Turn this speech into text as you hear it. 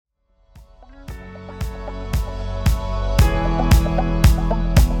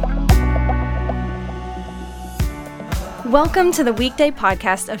Welcome to the Weekday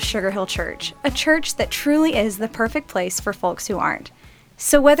podcast of Sugar Hill Church, a church that truly is the perfect place for folks who aren't.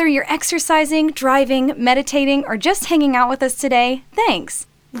 So whether you're exercising, driving, meditating, or just hanging out with us today, thanks.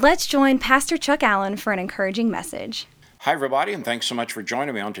 Let's join Pastor Chuck Allen for an encouraging message. Hi, everybody, and thanks so much for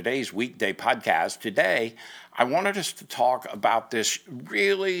joining me on today's Weekday podcast. Today, I wanted us to talk about this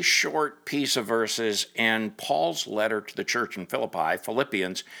really short piece of verses in Paul's letter to the church in Philippi,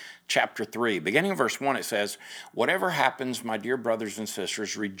 Philippians chapter 3. Beginning in verse 1, it says, "Whatever happens, my dear brothers and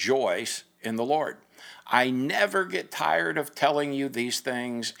sisters, rejoice in the Lord. I never get tired of telling you these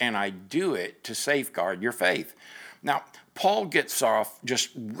things, and I do it to safeguard your faith." Now, Paul gets off just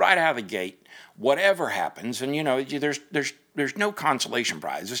right out of the gate, whatever happens, and there's no consolation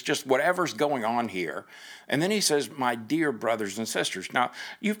prize. It's just whatever's going on here. And then he says, "My dear brothers and sisters." Now,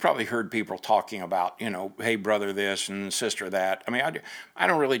 you've probably heard people talking about, hey, brother this and sister that. I mean, I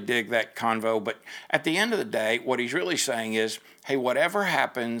don't really dig that convo, but at the end of the day, what he's really saying is, hey, whatever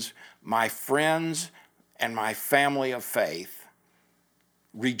happens, my friends and my family of faith,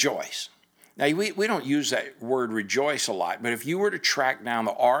 rejoice. Now, we don't use that word rejoice a lot, but if you were to track down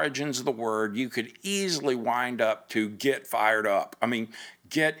the origins of the word, you could easily wind up to get fired up. I mean,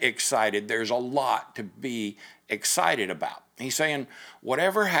 get excited. There's a lot to be excited about. He's saying,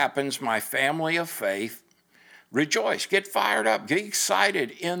 whatever happens, my family of faith, rejoice, get fired up, get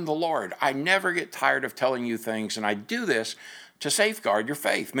excited in the Lord. I never get tired of telling you things, and I do this to safeguard your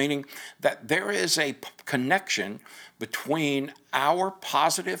faith, meaning that there is a connection between our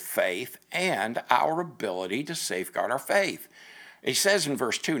positive faith and our ability to safeguard our faith. He says in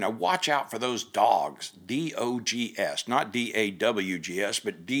verse 2, now watch out for those dogs, D-O-G-S, not D-A-W-G-S,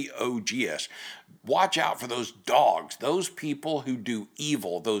 but D-O-G-S. Watch out for those dogs, those people who do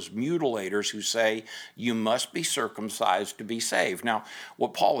evil, those mutilators who say you must be circumcised to be saved. Now,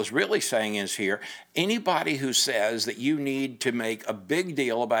 what Paul is really saying is here, anybody who says that you need to make a big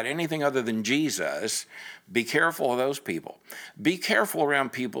deal about anything other than Jesus, be careful of those people. Be careful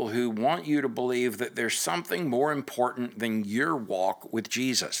around people who want you to believe that there's something more important than your walk with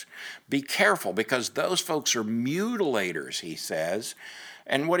Jesus. Be careful, because those folks are mutilators, he says.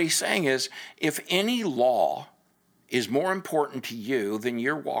 And what he's saying is, if any law is more important to you than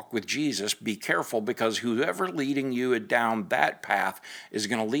your walk with Jesus, be careful, because whoever leading you down that path is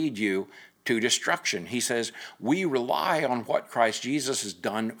going to lead you to destruction. He says, we rely on what Christ Jesus has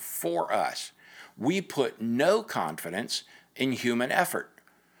done for us. We put no confidence in human effort.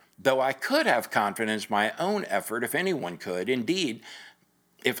 Though I could have confidence in my own effort, if anyone could. Indeed,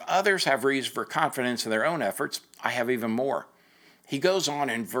 if others have reason for confidence in their own efforts, I have even more. He goes on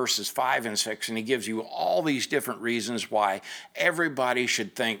in verses 5 and 6, and he gives you all these different reasons why everybody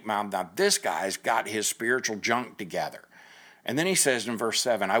should think, now this guy's got his spiritual junk together. And then he says in verse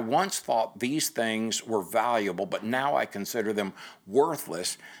 7, I once thought these things were valuable, but now I consider them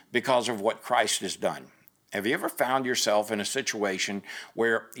worthless because of what Christ has done. Have you ever found yourself in a situation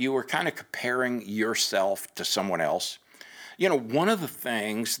where you were kind of comparing yourself to someone else? One of the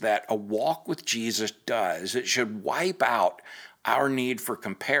things that a walk with Jesus does, it should wipe out our need for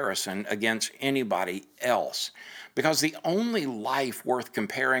comparison against anybody else. Because the only life worth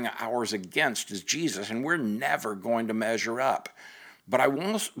comparing ours against is Jesus, and we're never going to measure up. But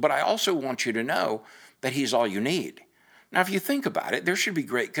I also want you to know that he's all you need. Now, if you think about it, there should be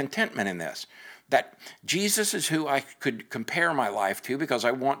great contentment in this, that Jesus is who I could compare my life to because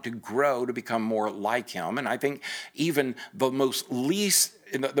I want to grow to become more like him. And I think even the least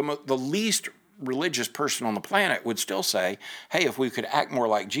religious person on the planet would still say, hey, if we could act more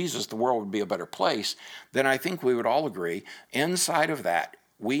like Jesus, the world would be a better place. Then I think we would all agree, inside of that,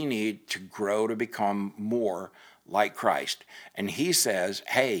 we need to grow to become more like Christ. And he says,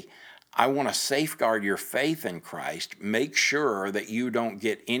 hey, I want to safeguard your faith in Christ. Make sure that you don't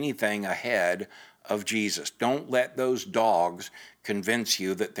get anything ahead of Jesus. Don't let those dogs convince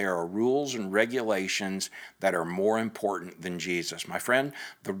you that there are rules and regulations that are more important than Jesus. My friend,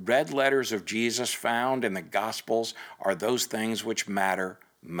 the red letters of Jesus found in the Gospels are those things which matter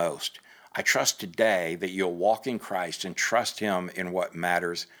most. I trust today that you'll walk in Christ and trust him in what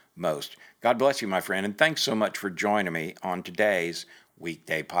matters most. God bless you, my friend, and thanks so much for joining me on today's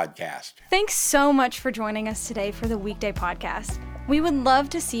Weekday podcast. Thanks so much for joining us today for the Weekday podcast. We would love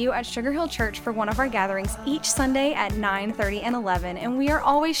to see you at Sugar Hill Church for one of our gatherings each Sunday at 9:30 and 11, and we are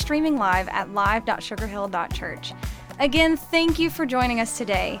always streaming live at live.sugarhill.church. Again, thank you for joining us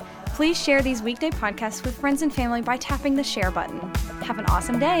today. Please share these Weekday podcasts with friends and family by tapping the share button. Have an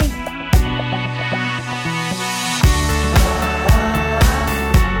awesome day.